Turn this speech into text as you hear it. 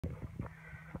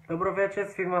Dobro večer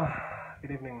svima.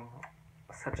 Good evening.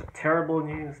 Such a terrible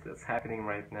news that's happening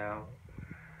right now.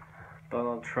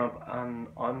 Donald Trump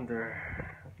under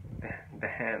the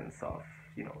hands of,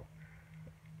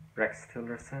 Rex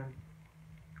Tillerson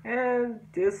and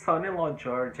his son-in-law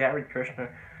Jared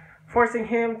Kushner, forcing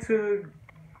him to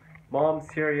bomb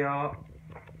Syria,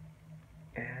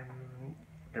 and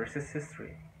there's his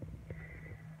history.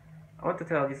 I want to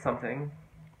tell you something,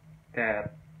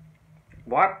 that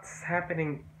what's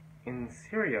happening in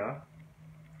Syria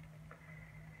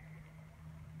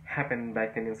happened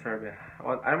back then in Serbia.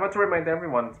 I want to remind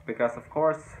everyone, because of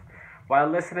course, while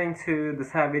listening to the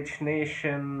Savage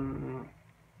Nation,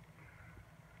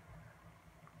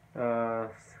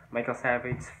 Michael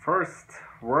Savage's first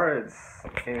words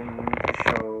in the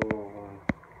show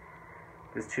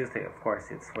this Tuesday, of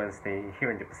course it's Wednesday here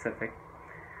in the Pacific,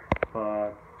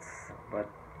 but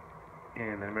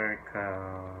in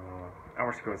America,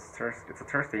 hours ago, it's a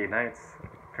Thursday night,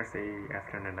 Thursday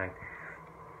afternoon night.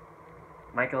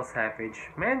 Michael Savage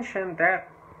mentioned that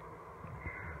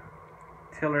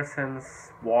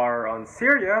Tillerson's war on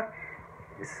Syria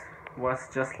was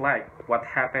just like what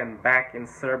happened back in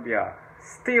Serbia,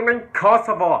 stealing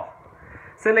Kosovo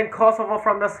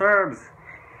from the Serbs.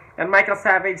 And Michael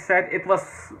Savage said it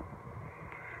was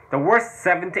the worst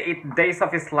 78 days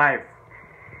of his life.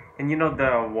 And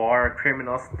the war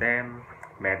criminals then,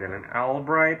 Madeleine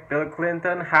Albright, Bill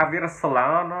Clinton, Javier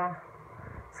Solano,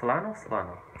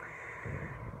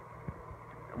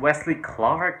 Wesley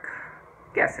Clark,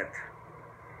 guess it.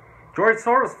 George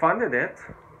Soros funded it.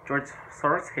 George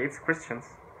Soros hates Christians.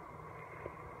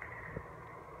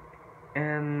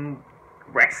 And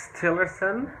Rex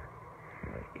Tillerson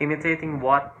imitating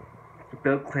what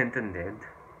Bill Clinton did.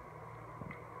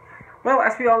 Well,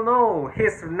 as we all know,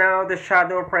 he's now the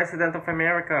shadow president of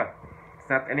America. It's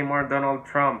not anymore Donald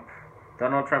Trump.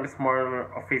 Donald Trump is more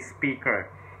of a speaker.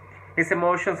 His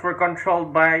emotions were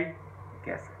controlled by,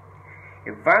 guess,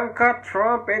 Ivanka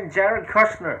Trump and Jared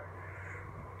Kushner.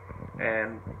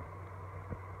 And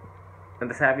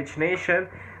the Savage Nation,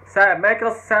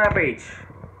 Michael Savage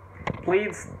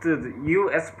pleads to the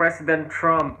U.S. President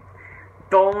Trump,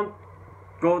 don't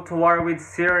go to war with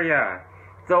Syria.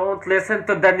 Don't listen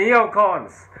to the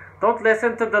neocons. Don't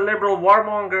listen to the liberal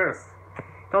warmongers.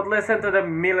 Don't listen to the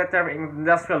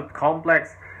military-industrial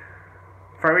complex.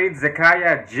 Fareed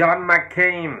Zakaria, John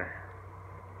McCain,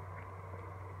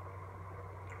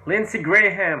 Lindsey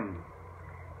Graham,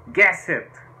 guess it.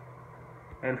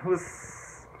 And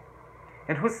who's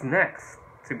next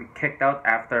to be kicked out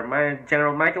after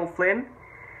General Michael Flynn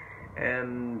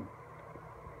and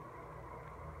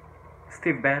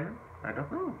Steve Bannon? I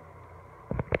don't know.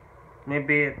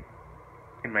 Maybe,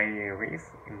 in my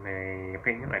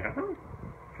opinion, I don't know.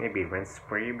 Maybe Reince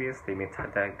Priebus. They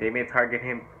may target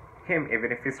him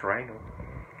even if he's Rhino.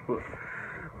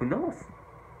 Who knows?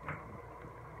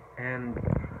 And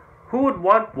who would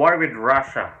want war with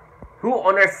Russia? Who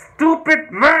on their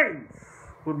stupid minds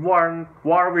would want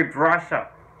war with Russia?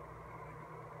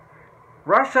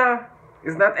 Russia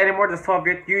is not anymore the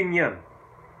Soviet Union.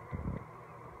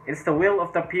 It's the will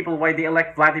of the people why they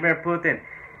elect Vladimir Putin.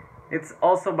 It's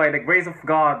also by the grace of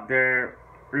God they're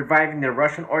reviving the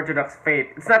Russian Orthodox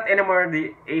faith. It's not anymore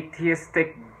the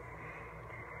atheistic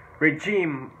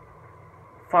regime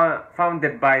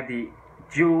founded by the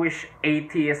Jewish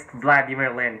atheist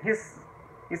Vladimir Lenin.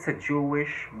 He's a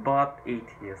Jewish but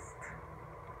atheist.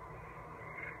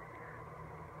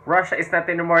 Russia is not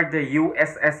anymore the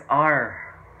USSR.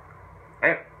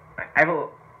 I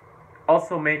will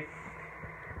also make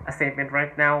a statement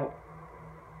right now.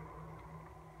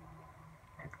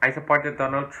 I supported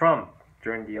Donald Trump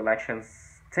during the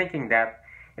elections, thinking that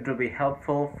it will be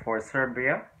helpful for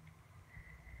Serbia,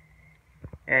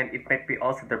 and it might be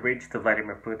also the bridge to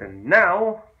Vladimir Putin.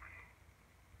 Now,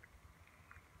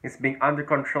 it's being under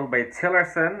control by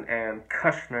Tillerson and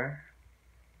Kushner,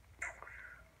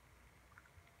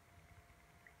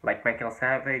 like Michael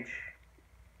Savage,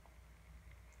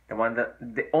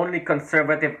 the only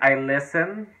conservative I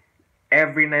listen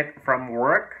every night from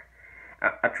work,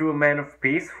 a true man of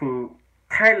peace who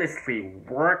tirelessly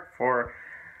worked for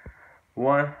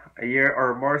a year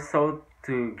or more so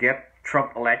to get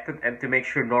Trump elected and to make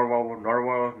sure no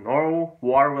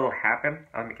war will happen.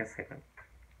 I'll make a statement.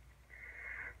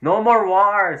 No more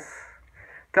wars.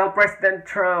 Tell President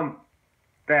Trump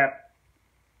that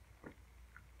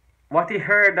what he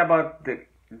heard about the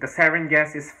sarin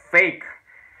gas is fake.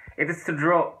 It is to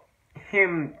draw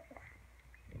him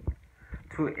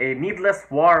to a needless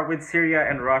war with Syria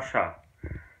and Russia.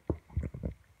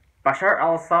 Bashar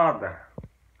al-Assad,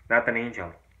 not an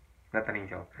angel,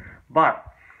 but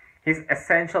He's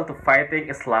essential to fighting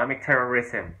Islamic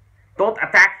terrorism. Don't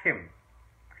attack him.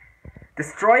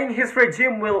 Destroying his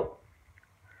regime will...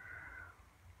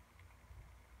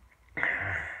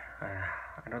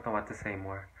 I don't know what to say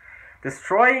more.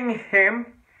 Destroying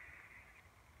him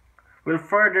will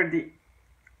further the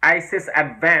ISIS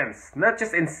advance, not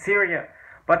just in Syria,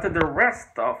 but to the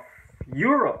rest of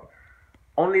Europe.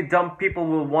 Only dumb people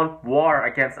will want war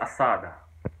against Assad.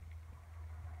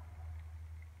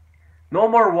 No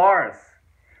more wars.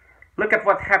 Look at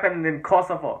what happened in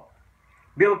Kosovo.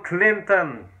 Bill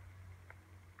Clinton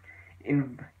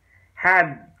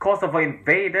had Kosovo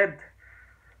invaded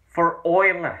for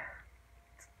oil.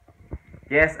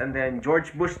 Yes, and then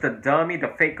George Bush, the dummy, the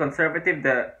fake conservative,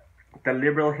 the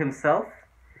liberal himself,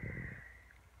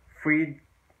 freed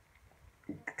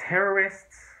the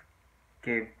terrorists,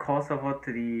 gave Kosovo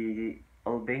to the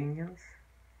Albanians,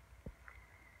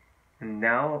 and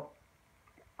now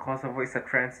Kosovo is a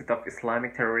transit of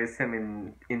Islamic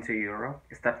terrorism into Europe.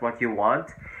 Is that what you want?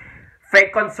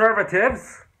 Fake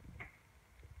conservatives?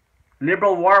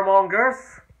 Liberal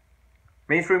warmongers?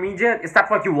 Mainstream media? Is that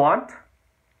what you want?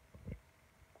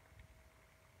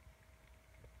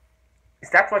 Is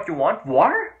that what you want?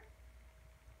 War?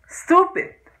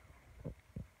 Stupid!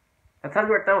 I tell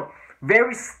you right now,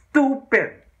 very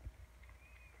stupid.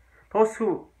 Those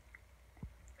who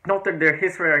noted their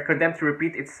history are condemned to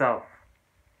repeat itself.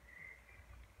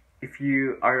 If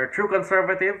you are a true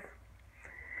conservative,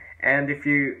 and if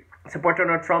you support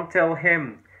Donald Trump, tell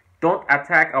him, don't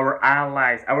attack our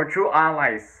allies, our true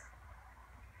allies.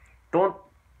 Don't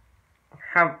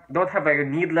have a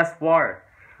needless war.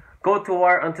 Go to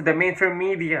war onto the mainstream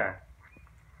media.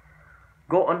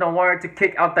 Go on the war to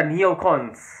kick out the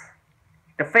neocons,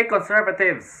 the fake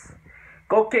conservatives.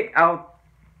 Go kick out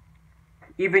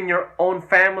even your own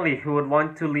family who would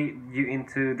want to lead you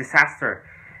into disaster.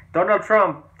 Donald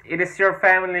Trump, it is your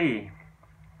family,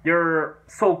 your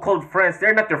so-called friends.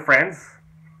 They're not your friends.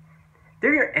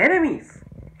 They're your enemies.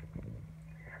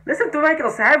 Listen to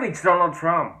Michael Savage, Donald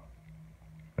Trump.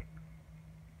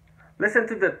 Listen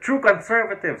to the true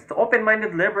conservatives, the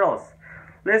open-minded liberals.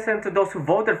 Listen to those who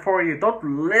voted for you. Don't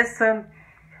listen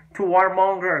to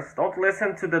warmongers. Don't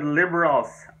listen to the liberals.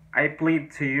 I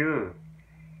plead to you.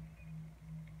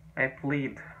 I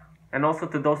plead. And also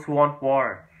to those who want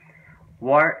war.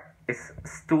 War is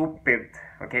stupid,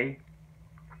 okay?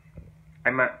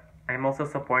 I'm also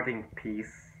supporting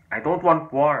peace. I don't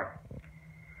want war.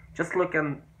 Just look at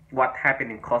what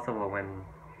happened in Kosovo when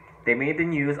they made the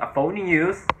news, a phony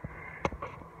news.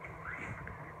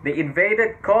 They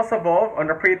invaded Kosovo on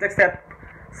the pretext that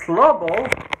Slobo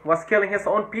was killing his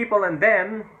own people, and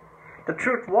then the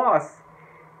truth was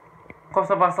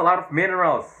Kosovo has a lot of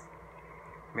minerals.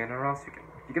 Minerals,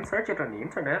 you can search it on the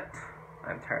internet.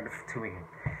 I'm tired of doing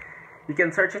it. You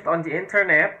can search it on the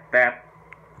internet that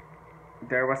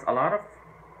there was a lot of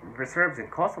reserves in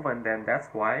Kosovo, and then that's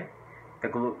why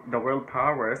the world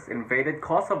powers invaded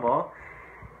Kosovo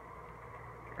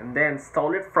and then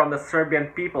stole it from the Serbian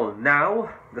people.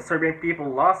 Now, the Serbian people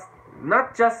lost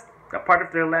not just a part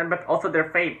of their land, but also their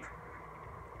faith.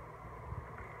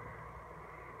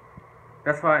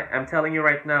 That's why I'm telling you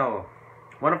right now,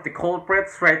 one of the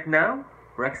culprits right now,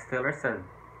 Rex Tillerson,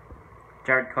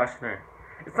 Jared Kushner.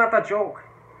 It's not a joke.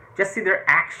 Just see their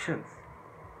actions.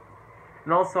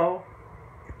 And also,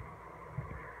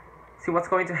 see what's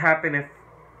going to happen if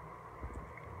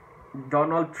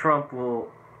Donald Trump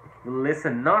will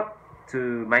listen not to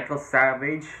Michael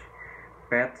Savage,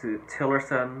 but to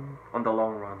Tillerson on the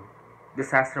long run.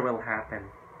 Disaster will happen.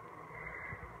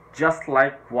 Just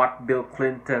like what Bill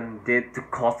Clinton did to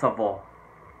Kosovo.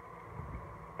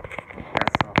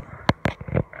 That's all.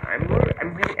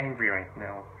 I'm really angry right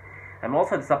now. I'm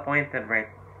also disappointed right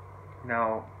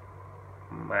now.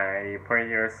 My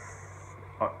prayers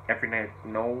every night,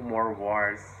 no more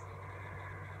wars.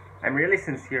 I'm really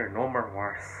sincere, no more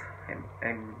wars.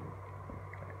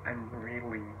 I'm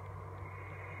really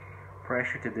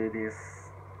pressured to do this.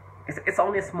 It's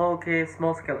only a small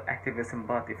scale activism,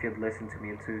 but if you'd listen to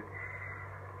me, to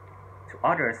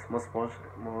others, most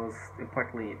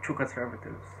importantly, true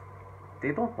conservatives,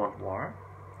 they don't want war.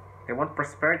 They want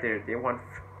prosperity. They want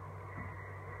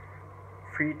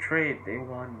free trade. They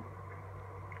want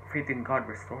faith in God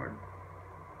restored.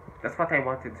 That's what I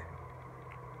wanted.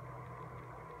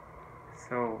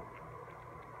 So,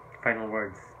 final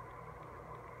words.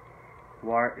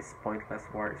 War is pointless.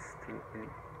 War is stupid.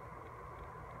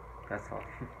 That's all.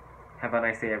 Have a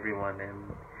nice day, everyone.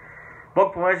 And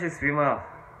Bog po si Swima.